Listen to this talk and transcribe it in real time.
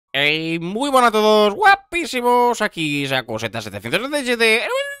Muy buenas a todos, guapísimos. Aquí AcuosTV.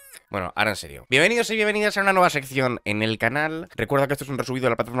 Bueno, ahora en serio. Bienvenidos y bienvenidas a una nueva sección en el canal. Recuerda que esto es un resubido de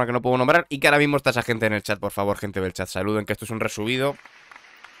la plataforma que no puedo nombrar y que ahora mismo está esa gente en el chat. Por favor, gente del chat, saluden que esto es un resubido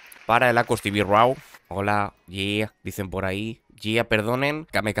para el AcuosTV Raw. Hola, yeah, dicen por ahí. Yeah, perdonen,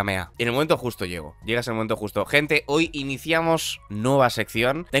 kamea. En el momento justo llego. Llegas en el momento justo. Gente, hoy iniciamos nueva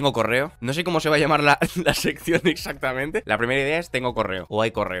sección. Tengo correo. No sé cómo se va a llamar la sección exactamente. La primera idea es tengo correo. O hay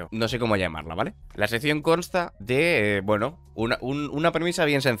correo. No sé cómo llamarla, ¿vale? La sección consta de, bueno, una premisa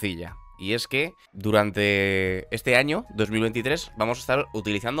bien sencilla. Y es que durante este año, 2023, vamos a estar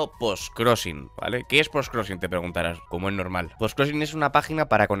utilizando PostCrossing, ¿vale? ¿Qué es PostCrossing? Te preguntarás, como es normal. PostCrossing es una página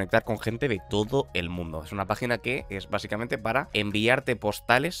para conectar con gente de todo el mundo. Es una página que es básicamente para enviarte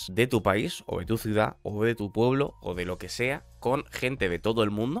postales de tu país, o de tu ciudad, o de tu pueblo, o de lo que sea, con gente de todo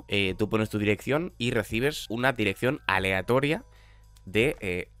el mundo. Tú pones tu dirección y recibes una dirección aleatoria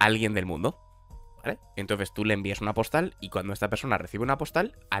de alguien del mundo. ¿Vale? Entonces tú le envías una postal y cuando esta persona recibe una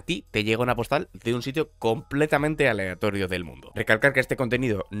postal, a ti te llega una postal de un sitio completamente aleatorio del mundo. Recalcar que este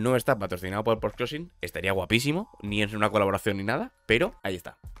contenido no está patrocinado por PostCrossing, estaría guapísimo, ni es una colaboración ni nada, pero ahí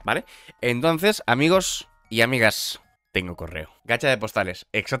está, ¿vale? Entonces, amigos y amigas, tengo correo. Gacha de postales,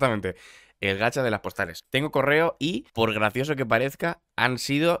 exactamente. El gacha de las postales. Tengo correo y, por gracioso que parezca, han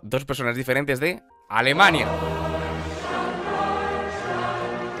sido dos personas diferentes de Alemania.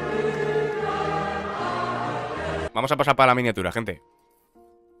 Vamos a pasar para la miniatura, gente.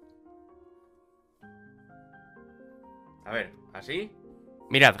 A ver, ¿así?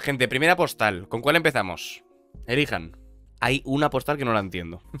 Mirad, gente, primera postal. ¿Con cuál empezamos? Elijan. Hay una postal que no la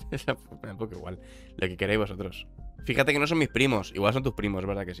entiendo. Es un poco igual. Lo que queréis vosotros. Fíjate que no son mis primos. Igual son tus primos,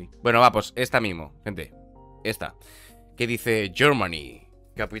 ¿verdad que sí? Bueno, va, pues esta mismo, gente. Esta. Que dice Germany,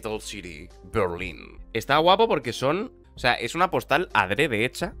 Capital City, Berlin. Está guapo porque son... O sea, es una postal adrede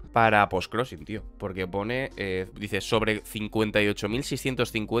hecha para PostCrossing, tío. Porque pone, dice, sobre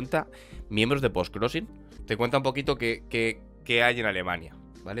 58.650 miembros de PostCrossing. Te cuenta un poquito qué hay en Alemania,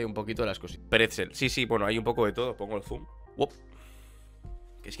 ¿vale? Un poquito de las cosas. Pretzel, sí, bueno, hay un poco de todo. Pongo el zoom. ¡Wop!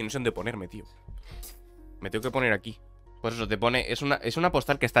 Es que no sé dónde ponerme, tío. Me tengo que poner aquí. Pues eso, te pone... Es una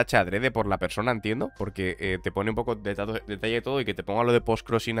postal que está hecha adrede por la persona, entiendo. Porque te pone un poco de detalle de todo. Y que te ponga lo de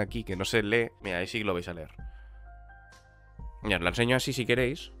PostCrossing aquí, que no se lee. Mira, ahí sí que lo vais a leer. Mira, os la enseño así si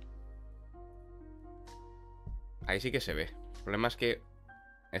queréis. Ahí sí que se ve. El problema es que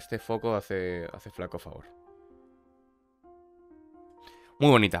este foco hace flaco favor.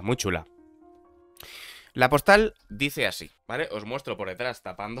 Muy bonita, muy chula. La postal dice así, ¿vale? Os muestro por detrás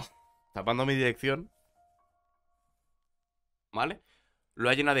tapando mi dirección, ¿vale?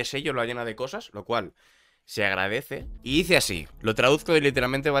 Lo ha llenado de sello, lo ha llenado de cosas, lo cual se agradece. Y dice así, lo traduzco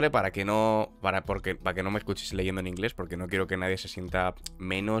literalmente, ¿vale? Para que no me escuches leyendo en inglés, porque no quiero que nadie se sienta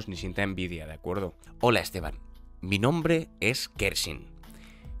menos ni sienta envidia, ¿de acuerdo? Hola, Esteban. Mi nombre es Kershin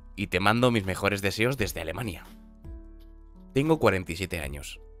y te mando mis mejores deseos desde Alemania. Tengo 47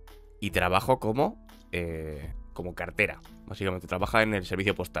 años y trabajo como cartera. Básicamente, trabaja en el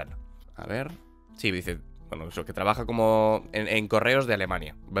servicio postal. A ver... Sí, dice... Bueno, eso, que trabaja como en correos de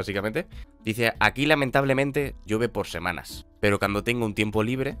Alemania, básicamente. Dice, aquí lamentablemente llueve por semanas, pero cuando tengo un tiempo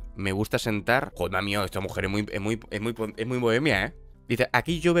libre, me gusta sentar... Joder, mío, esta mujer es muy bohemia, ¿eh? Dice,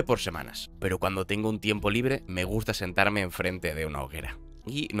 aquí llueve por semanas, pero cuando tengo un tiempo libre, me gusta sentarme enfrente de una hoguera.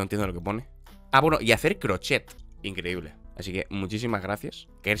 Y no entiendo lo que pone. Ah, bueno, y hacer crochet. Increíble. Así que muchísimas gracias,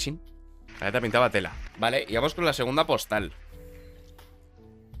 Kershin. La neta pintaba tela. Vale, y vamos con la segunda postal.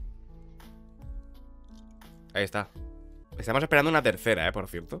 Ahí está. Estamos esperando una tercera, por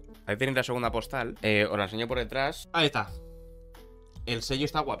cierto. Ahí tenéis la segunda postal. Os la enseño por detrás. Ahí está. El sello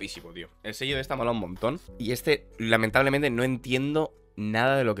está guapísimo, tío. El sello de esta mola un montón. Y este, lamentablemente, no entiendo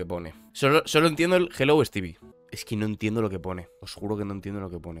nada de lo que pone. Solo entiendo el Hello Stevie. Es que no entiendo lo que pone. Os juro que no entiendo lo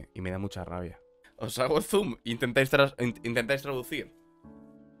que pone. Y me da mucha rabia. Os hago zoom. Intentáis traducir.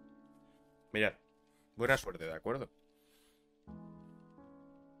 Mirad. Buena suerte, ¿de acuerdo?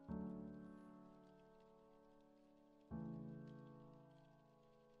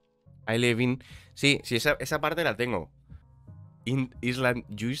 I live in... Sí, esa parte la tengo. In Island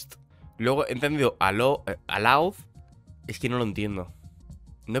Just. Luego he entendido allowed. Es que no lo entiendo.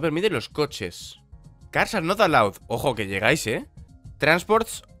 No permite los coches. Cars are not allowed. Ojo, que llegáis, ¿eh?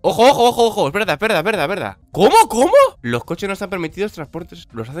 Transports. Ojo. Espera. ¿Cómo? ¿Los coches no están permitidos? ¿Transportes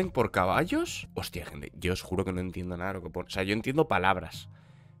los hacen por caballos? Hostia, gente, yo os juro que no entiendo nada de lo que pone. O sea, yo entiendo palabras,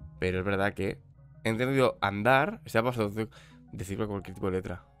 pero es verdad que he entendido andar. Está pasando decir cualquier tipo de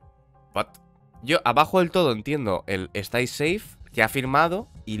letra. What? Yo abajo del todo entiendo el estáis safe, que ha firmado,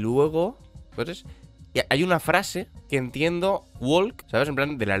 y luego, pues Y hay una frase que entiendo, walk, ¿sabes? En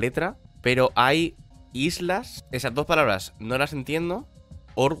plan de la letra, pero hay islas, esas dos palabras no las entiendo,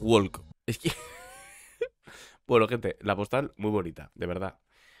 or walk. Es que... Bueno, gente, la postal muy bonita, de verdad.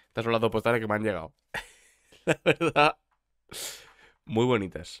 Estas son las dos postales que me han llegado. La verdad, muy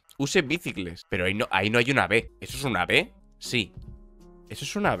bonitas. Use bicicles, pero ahí no hay una B. ¿Eso es una B? Sí. Eso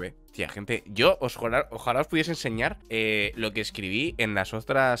es una B. Tía, gente, yo ojalá os pudiese enseñar lo que escribí en las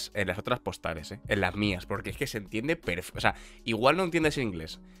otras postales, en las mías, porque es que se entiende perfecto. O sea, igual no entiendes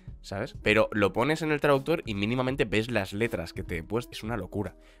inglés, ¿sabes? Pero lo pones en el traductor y mínimamente ves las letras que te he puesto. Es una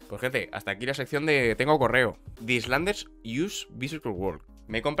locura. Pues gente, hasta aquí la sección de tengo correo. The Islanders use Visitor World.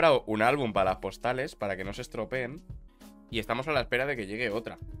 Me he comprado un álbum para las postales para que no se estropeen y estamos a la espera de que llegue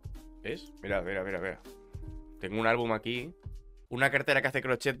otra. ¿Ves? Mira, mira, mira, mira. Tengo un álbum aquí. Una cartera que hace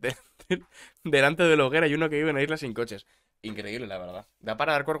crochet delante de la hoguera y uno que vive en una isla sin coches. Increíble, la verdad. Da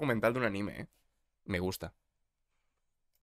para arco argumental de un anime, ¿eh? Me gusta.